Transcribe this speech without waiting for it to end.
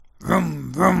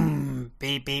Vroom, vroom.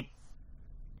 Beep, beep.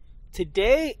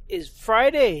 Today is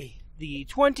Friday, the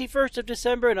 21st of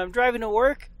December, and I'm driving to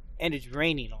work, and it's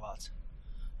raining a lot.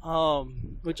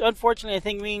 Which unfortunately I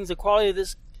think means the quality of this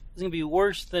is going to be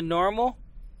worse than normal,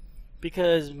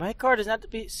 because my car does not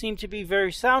seem to be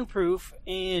very soundproof,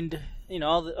 and,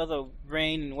 all the other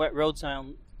rain and wet road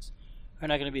sounds are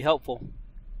not going to be helpful.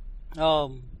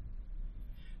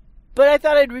 But I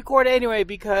thought I'd record anyway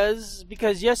because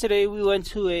yesterday we went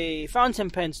to a fountain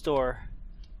pen store,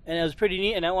 and it was pretty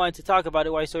neat, and I wanted to talk about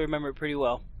it while I still remember it pretty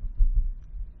well.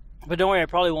 But don't worry, I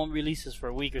probably won't release this for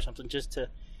a week or something, just to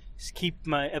keep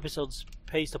my episodes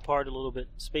spaced apart a little bit.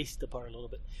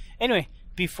 Anyway,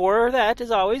 before that,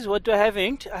 as always, what do I have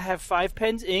inked? I have 5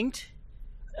 pens inked.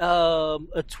 A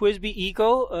TWSBI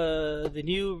Eco, the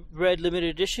new red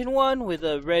limited edition one with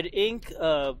a red ink,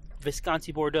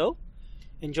 Visconti Bordeaux.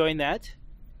 Enjoying that.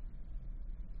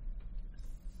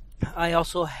 I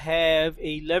also have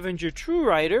a Levenger True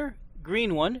Rider,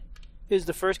 green one. Here's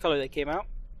the first color that came out.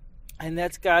 And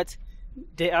that's got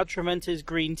De Atramente's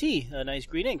green tea, a nice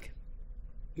green ink.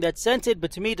 That's scented, but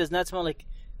to me it does not smell like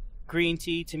green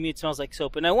tea. To me it smells like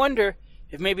soap. And I wonder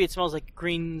if maybe it smells like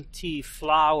green tea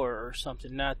flower or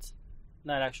something, not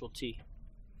actual tea.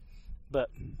 But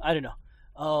I don't know.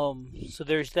 So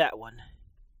there's that one.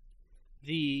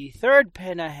 The third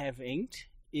pen I have inked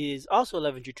is also a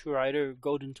Levenger True Rider,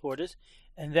 Golden Tortoise,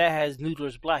 and that has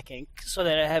Noodler's black ink, so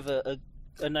that I have a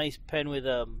nice pen with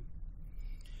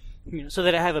so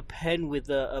that I have a pen with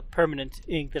a permanent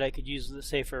ink that I could use,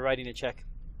 say, for writing a check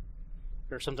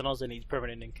or something else that needs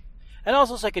permanent ink, and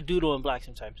also so I could doodle in black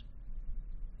sometimes.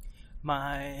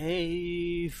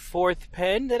 My fourth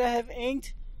pen that I have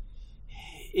inked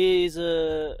is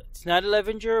it's not a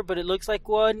Levenger, but it looks like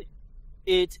one.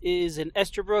 It is an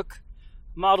Esterbrook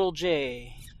Model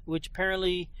J, which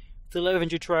apparently the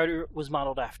Levenger True Rider was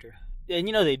modeled after. And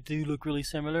they do look really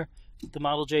similar. The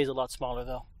Model J is a lot smaller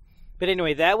though. But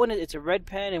anyway, that one, it's a red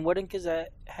pen, and what ink does that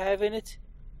have in it?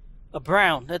 A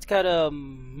brown. That's got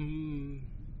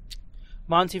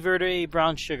Monteverde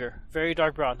brown sugar. Very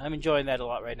dark brown. I'm enjoying that a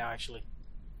lot right now, actually.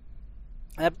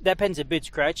 That pen's a bit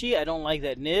scratchy. I don't like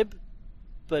that nib,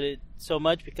 but it so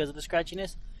much because of the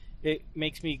scratchiness. It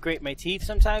makes me grate my teeth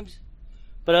sometimes,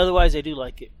 but otherwise I do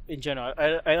like it in general.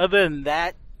 I other than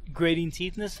that grating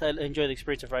teethness, I enjoy the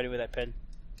experience of writing with that pen,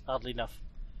 oddly enough.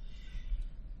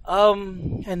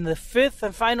 And the fifth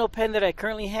and final pen that I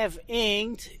currently have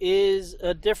inked is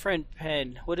a different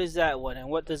pen. What is that one, and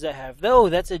what does that have? Oh,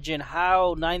 that's a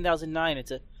Jinhao 9009.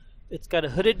 It's got a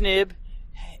hooded nib,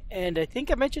 and I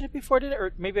think I mentioned it before,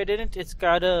 or maybe I didn't. It's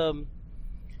got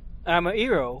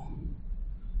Amairo.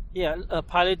 Yeah, a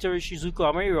Pilot Shizuku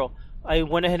Amairo. I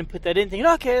went ahead and put that in, thinking,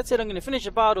 okay, that's it, I'm going to finish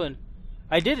a bottle, and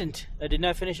I didn't. I did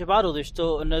not finish a bottle. There's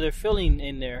still another filling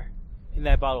in there, in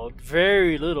that bottle.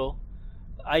 Very little.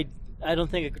 I don't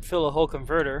think I could fill a whole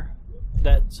converter.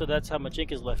 So that's how much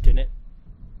ink is left in it.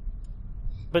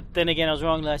 But then again, I was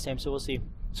wrong last time, so we'll see.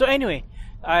 So anyway,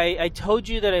 I told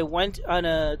you that I went on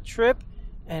a trip,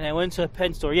 and I went to a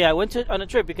pen store. Yeah, I went on a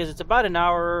trip because it's about an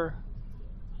hour.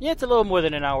 Yeah, it's a little more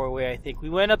than an hour away, I think. We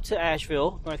went up to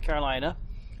Asheville, North Carolina,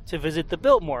 to visit the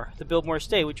Biltmore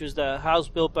Estate, which was the house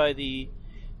built by the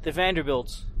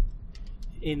Vanderbilts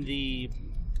in the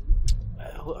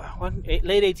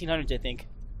late 1800s, I think.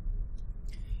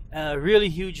 Really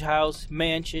huge house,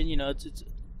 mansion. It's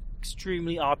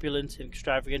extremely opulent and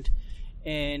extravagant,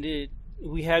 and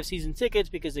we have season tickets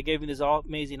because they gave me this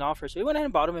amazing offer. So we went ahead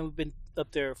and bought them, and we've been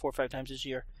up there 4 or 5 times this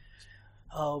year.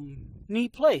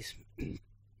 Neat place.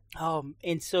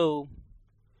 And so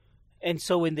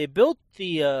when they built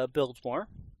the Biltmore,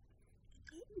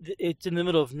 it's in the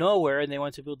middle of nowhere, and they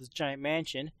wanted to build this giant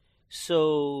mansion,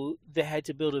 so they had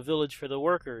to build a village for the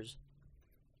workers.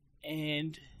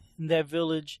 And in that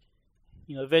village,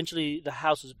 eventually the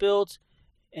house was built,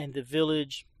 and the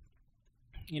village,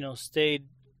 stayed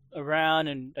around,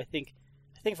 and I think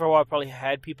for a while probably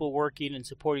had people working and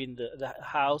supporting the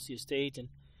house, the estate, and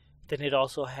then it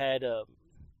also had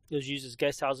it was used as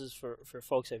guest houses for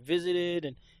folks that visited,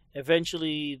 and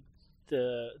eventually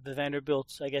the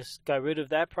Vanderbilts, I guess, got rid of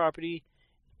that property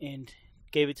and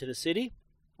gave it to the city,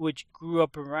 which grew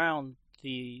up around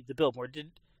the Biltmore.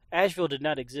 Asheville did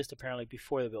not exist apparently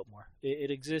before the Biltmore.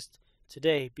 It exists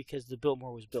today because the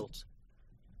Biltmore was built,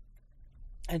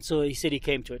 and so a city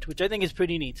came to it, which I think is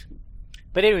pretty neat.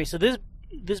 But anyway, so this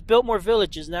Biltmore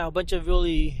village is now a bunch of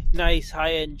really nice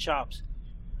high-end shops.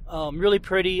 Really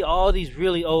pretty, all these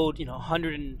really old,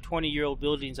 120-year-old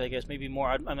buildings, I guess, maybe more,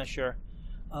 I'm not sure.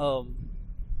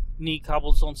 Neat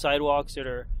cobblestone sidewalks that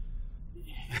are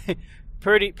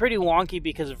pretty wonky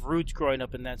because of roots growing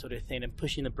up and that sort of thing and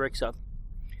pushing the bricks up.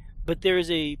 But there is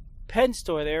a pen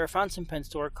store there, a fountain pen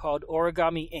store called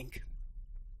Origami Ink.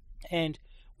 And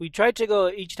we tried to go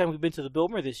each time we've been to the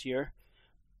Biltmore this year,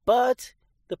 but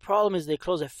the problem is they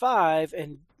close at 5,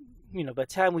 and by the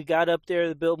time we got up there,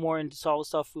 the Biltmore, and saw the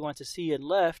stuff we wanted to see and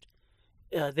left,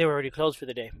 they were already closed for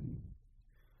the day.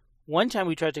 One time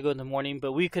we tried to go in the morning,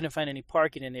 but we couldn't find any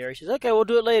parking in the area. She said, okay, we'll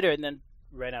do it later, and then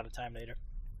ran out of time later.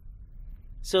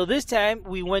 So this time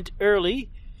we went early.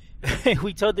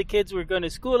 We told the kids we were going to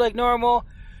school like normal,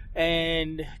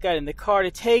 and got in the car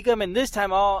to take them. And this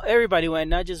time everybody went,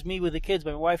 not just me with the kids,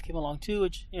 but my wife came along too,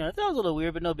 which I thought was a little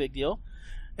weird, but no big deal.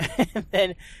 And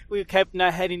then we kept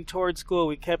not heading towards school.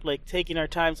 We kept taking our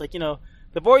times,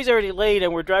 the boys are already late,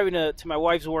 and we're driving to my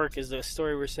wife's work, is the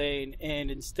story we're saying.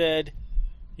 And instead,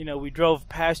 we drove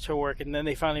past her work, and then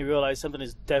they finally realized something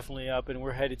is definitely up, and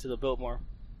we're headed to the Biltmore.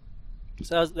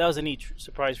 So that was a neat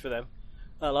surprise for them.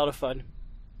 A lot of fun.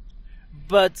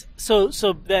 But so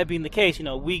that being the case,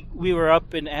 we were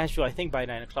up in Asheville, I think by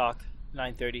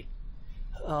 9:30,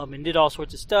 and did all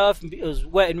sorts of stuff. It was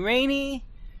wet and rainy,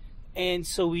 and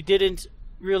so we didn't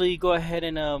really go ahead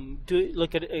and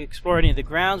explore any of the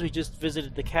grounds. We just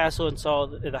visited the castle and saw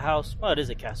the house. Well, it is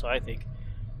a castle, I think,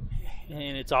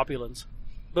 and it's opulence.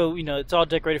 But it's all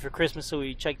decorated for Christmas, so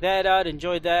we checked that out,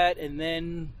 enjoyed that, and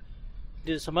then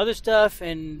did some other stuff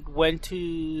and went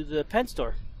to the pen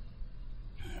store.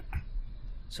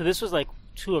 So this was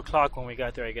 2 o'clock when we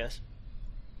got there, I guess.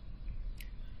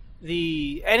 And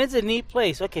it's a neat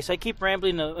place. Okay, so I keep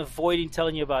rambling, avoiding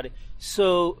telling you about it.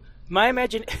 So I'll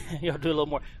do a little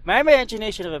more. My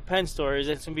imagination of a pen store is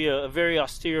it's going to be a very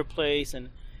austere place, and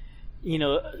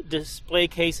display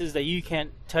cases that you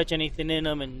can't touch anything in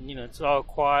them, and it's all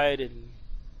quiet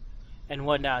and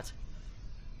whatnot.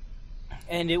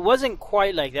 And it wasn't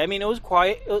quite like that. I mean, it was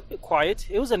quiet.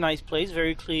 It was a nice place,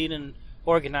 very clean and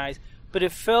organized. But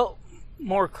it felt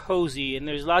more cozy, and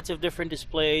there's lots of different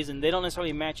displays, and they don't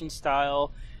necessarily match in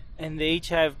style, and they each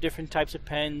have different types of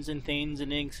pens and things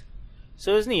and inks.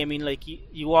 So it's neat. I mean,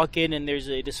 you walk in, and there's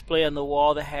a display on the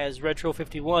wall that has retro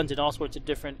 51s and all sorts of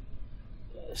different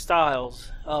styles.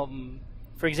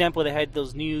 For example, they had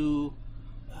those new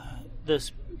the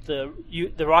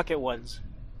rocket ones,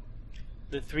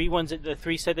 the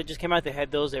 3 set that just came out. They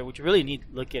had those there, which are really neat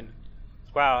looking.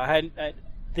 Wow,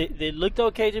 They looked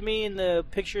okay to me in the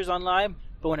pictures online,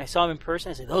 but when I saw them in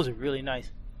person, I said, those are really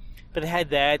nice. But they had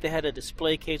that. They had a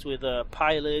display case with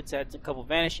pilots, had a couple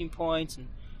vanishing points, and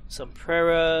some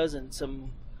Preras, and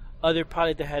some other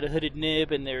pilot that had a hooded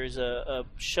nib, and there's a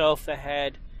shelf that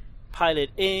had pilot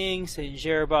inks and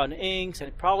Gerabon inks,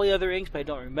 and probably other inks, but I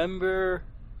don't remember.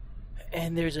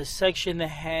 And there's a section that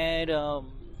had, let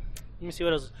me see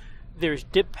what else. There's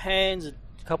dip pens, a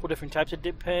couple different types of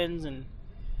dip pens, and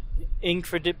ink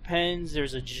for dip pens.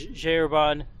 There's a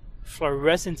Gerabon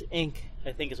fluorescent ink,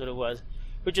 I think is what it was,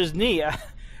 which is neat.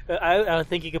 I don't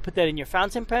think you could put that in your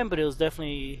fountain pen, but it was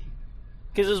definitely,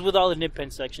 because it was with all the nib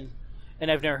pen sections, and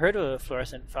I've never heard of a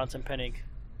fluorescent fountain pen ink,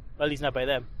 at least not by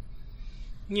them.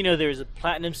 There's a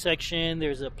platinum section.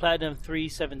 There's a platinum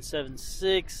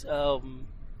 3776.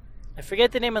 I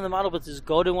forget the name of the model, but this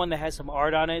golden one that has some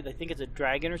art on it. I think it's a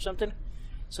dragon or something.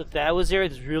 So that was there.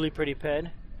 It's a really pretty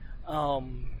pen.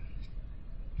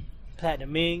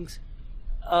 Platinum inks,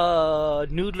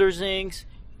 Noodler's inks.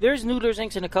 There's Noodler's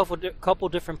inks in a couple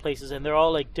different places, and they're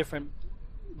all different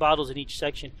bottles in each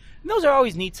section. And those are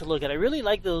always neat to look at. I really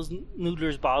like those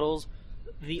Noodler's bottles.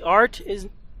 The art is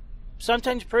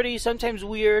sometimes pretty, sometimes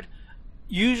weird.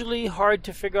 Usually hard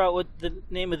to figure out what the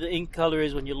name of the ink color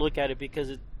is when you look at it,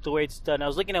 because the way it's done. I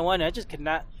was looking at one, and I just could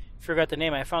not figure out the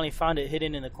name. I finally found it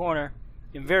hidden in the corner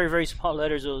in very, very small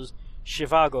letters. It was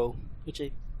Shivago, which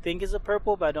I think is a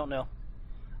purple, but I don't know.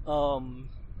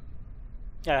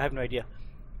 I have no idea.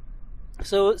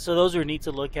 So those are neat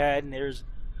to look at, and there's,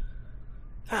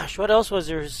 what else was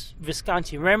there? There's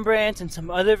Visconti Rembrandts and some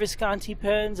other Visconti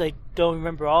pens. I don't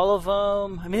remember all of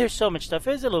them. I mean, there's so much stuff.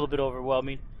 It's a little bit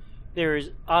overwhelming. There's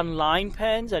online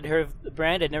pens. I'd heard of the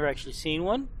brand. I'd never actually seen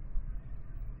one.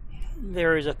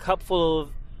 There is a cup full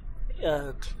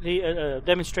of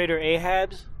demonstrator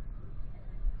Ahabs.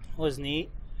 Was neat.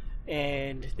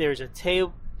 And there's a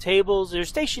tables. There's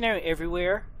stationery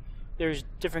everywhere. There's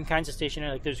different kinds of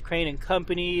stationery. There's Crane and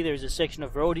Company. There's a section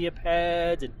of Rhodia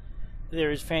pads, and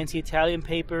there's fancy Italian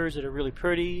papers that are really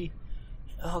pretty.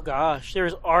 Oh gosh,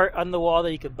 there's art on the wall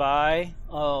that you could buy.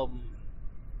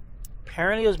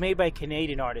 Apparently, it was made by a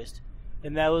Canadian artist,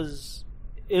 and it was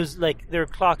there were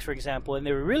clocks, for example, and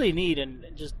they were really neat and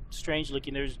just strange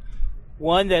looking. There's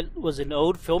one that was an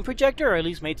old film projector, or at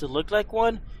least made to look like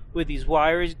one, with these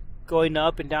wires going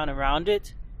up and down around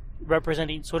it,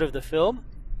 representing sort of the film.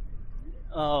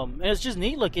 And it's just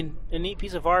neat looking, a neat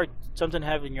piece of art, something to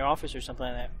have in your office or something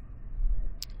like that.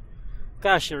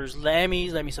 Gosh, there's Lammy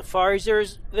Safaris.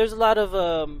 There's a lot of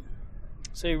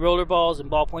say rollerballs and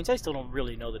ballpoints. I still don't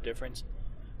really know the difference.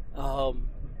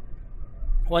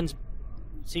 Ones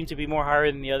seem to be more higher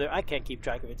than the other. I can't keep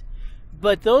track of it.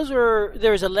 But there's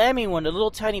a Lammy one, a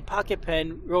little tiny pocket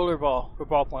pen rollerball or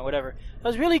ballpoint, whatever. That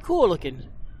was really cool looking.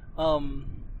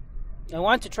 I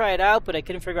wanted to try it out, but I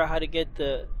couldn't figure out how to get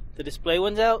the display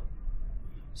ones out,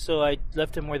 so I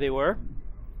left them where they were.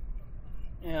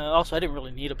 Also, I didn't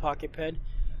really need a pocket pen.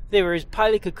 There was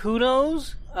Pilot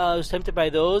Kakunos. I was tempted by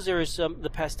those. There was the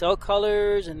pastel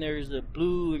colors, and there's the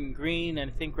blue and green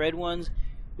and I think red ones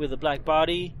with a black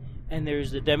body, and there's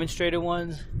the demonstrator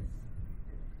ones.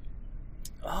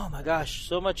 Oh my gosh,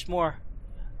 so much more.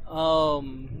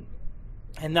 And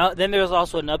then there was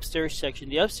also an upstairs section.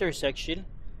 The upstairs section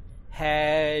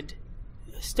had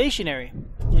stationery.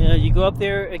 You go up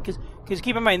there, because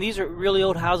keep in mind, these are really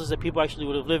old houses that people actually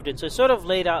would have lived in, so it's sort of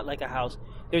laid out like a house.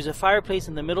 There's a fireplace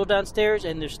in the middle downstairs,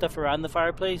 and there's stuff around the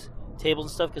fireplace, tables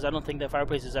and stuff, because I don't think that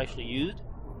fireplace is actually used.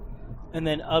 And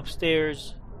then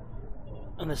upstairs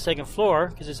on the second floor,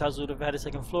 because this house would have had a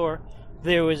second floor,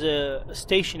 there was a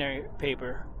stationery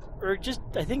paper, or just,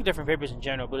 I think, different papers in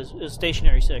general, but it's a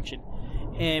stationery section.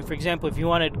 And for example, if you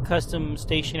wanted custom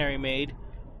stationery made,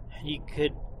 you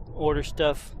could order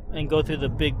stuff and go through the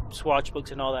big swatch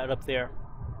books and all that up there.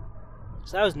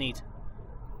 So that was neat.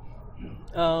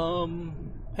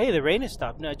 Hey, the rain has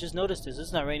stopped. No, I just noticed this.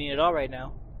 It's not raining at all right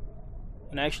now.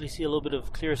 And I actually see a little bit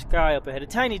of clear sky up ahead. A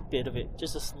tiny bit of it.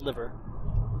 Just a sliver.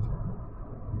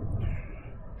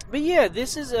 But yeah,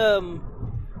 this is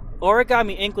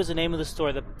Origami Inc. was the name of the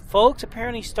store. The folks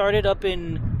apparently started up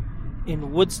in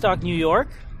Woodstock, New York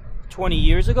 20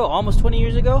 years ago, almost 20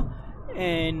 years ago,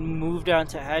 and moved down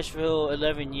to Asheville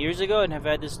 11 years ago and have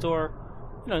had this store,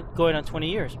 going on 20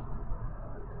 years.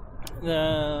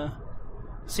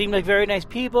 Seemed like very nice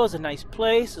people. It's a nice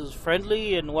place. It was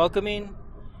friendly and welcoming,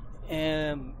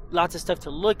 and lots of stuff to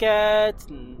look at,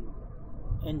 and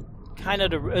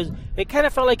it kind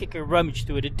of felt like it could rummage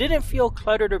through it. It didn't feel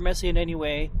cluttered or messy in any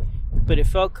way, but it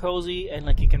felt cozy and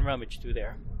like you can rummage through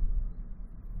there.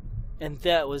 And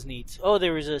that was neat. Oh,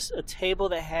 there was a table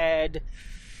that had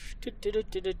what do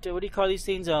you call these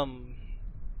things?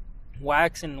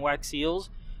 Wax and wax seals,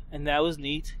 and that was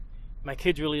neat. My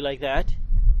kids really like that.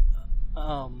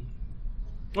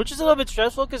 Which is a little bit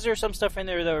stressful because there's some stuff in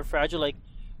there that were fragile, like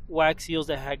wax seals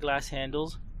that had glass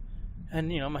handles. And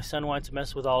my son wanted to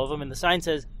mess with all of them, and the sign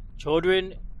says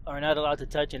children are not allowed to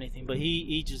touch anything. But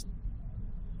he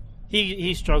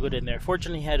struggled in there.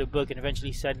 Fortunately, he had a book and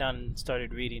eventually sat down and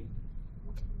started reading.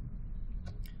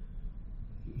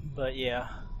 But yeah,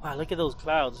 wow! Look at those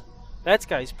clouds. That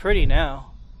sky's pretty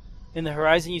now. In the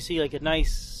horizon, you see like a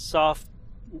nice soft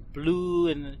blue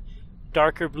and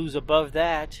darker blues above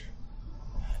that,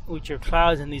 which are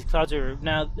clouds, and these clouds are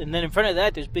now. And then in front of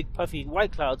that, there's big puffy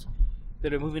white clouds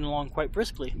that are moving along quite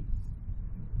briskly.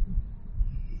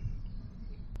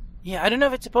 Yeah, I don't know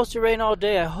if it's supposed to rain all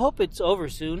day. I hope it's over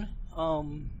soon.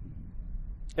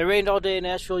 It rained all day in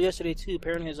Nashville yesterday too.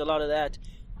 Apparently there's a lot of that.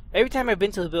 Every time I've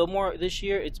been to the Biltmore this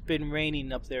year, it's been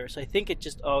raining up there. So I think it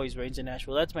just always rains in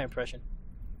Nashville. That's my impression.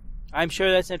 I'm sure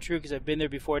that's not true because I've been there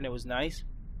before and it was nice.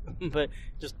 But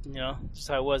just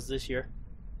how it was this year.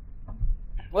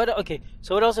 Okay,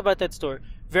 so what else about that store?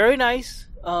 Very nice.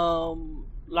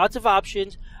 Lots of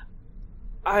options.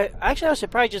 I was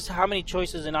surprised just how many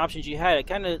choices and options you had. It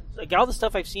kind of like all the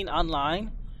stuff I've seen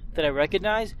online that I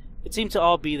recognize. It seemed to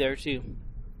all be there too.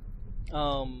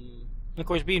 Of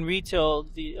course, being retail,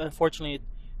 unfortunately,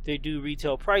 they do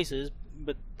retail prices,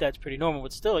 but that's pretty normal.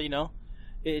 But still,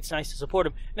 it's nice to support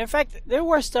them. And in fact, there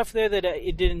was stuff there that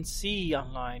I didn't see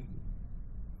online,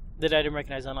 that I didn't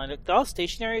recognize online. Like all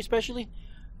stationery, especially.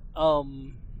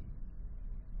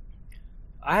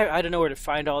 I don't know where to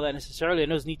find all that necessarily. I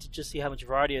know it's neat to just see how much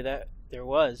variety of that there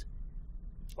was.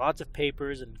 Lots of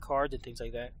papers and cards and things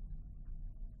like that.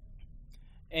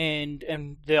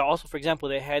 And they also, for example,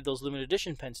 they had those limited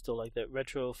edition pens still, like the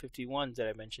Retro 51s that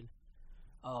I mentioned.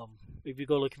 If you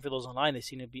go looking for those online, they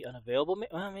seem to be unavailable.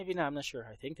 Well, maybe not. I'm not sure.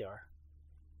 I think they are.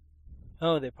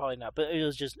 Oh, they're probably not. But it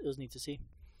was neat to see.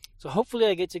 So hopefully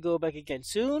I get to go back again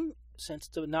soon. Since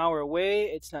it's an hour away,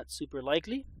 it's not super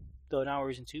likely. Though an hour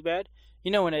isn't too bad.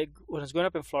 When I was growing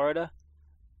up in Florida,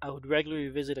 I would regularly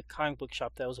visit a comic book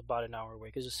shop that was about an hour away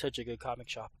because it's such a good comic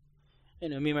shop.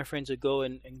 And me and my friends would go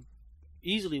and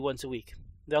easily once a week.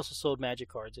 They also sold Magic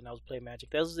cards, and I was playing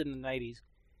Magic. That was in the 90s,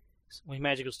 when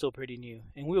Magic was still pretty new.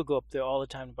 And we would go up there all the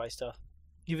time to buy stuff.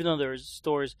 even though there was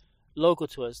stores local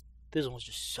to us, this one was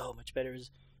just so much better. It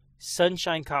was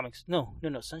Sunshine Comics. No.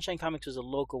 Sunshine Comics was a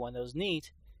local one that was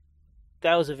neat.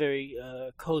 That was a very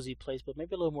cozy place, but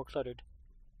maybe a little more cluttered.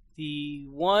 The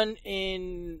one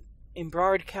in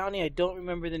Broward County, I don't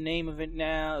remember the name of it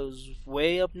now. It was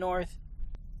way up north.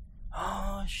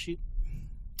 Oh shoot,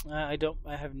 I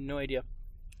have no idea.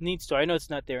 Neat store. I know it's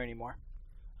not there anymore,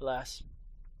 alas.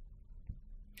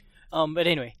 But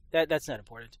anyway, that's not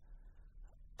important.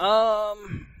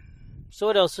 So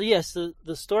what else? So yes,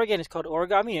 the store again is called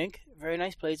Origami Inc. Very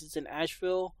nice place. It's in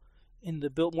Asheville, in the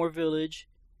Biltmore Village.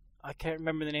 I can't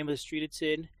remember the name of the street it's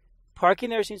in. Parking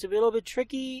there seems to be a little bit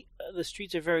tricky. The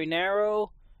streets are very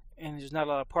narrow, and there's not a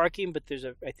lot of parking, but there's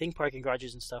I think parking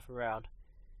garages and stuff around.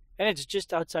 And it's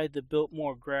just outside the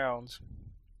Biltmore grounds,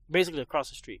 basically across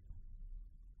the street.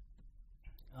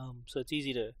 So it's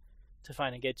easy to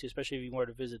find and get to, especially if you were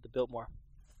to visit the Biltmore.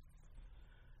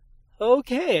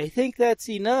 Okay, I think that's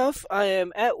enough. I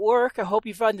am at work. I hope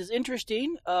you find this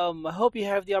interesting. I hope you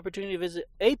have the opportunity to visit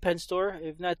a pen store,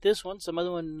 if not this one, some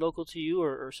other one local to you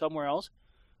or somewhere else.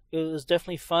 It was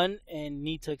definitely fun and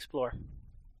neat to explore.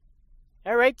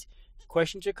 All right,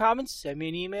 questions or comments, send me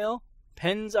an email,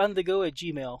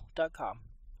 pensonthego@gmail.com.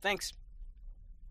 Thanks.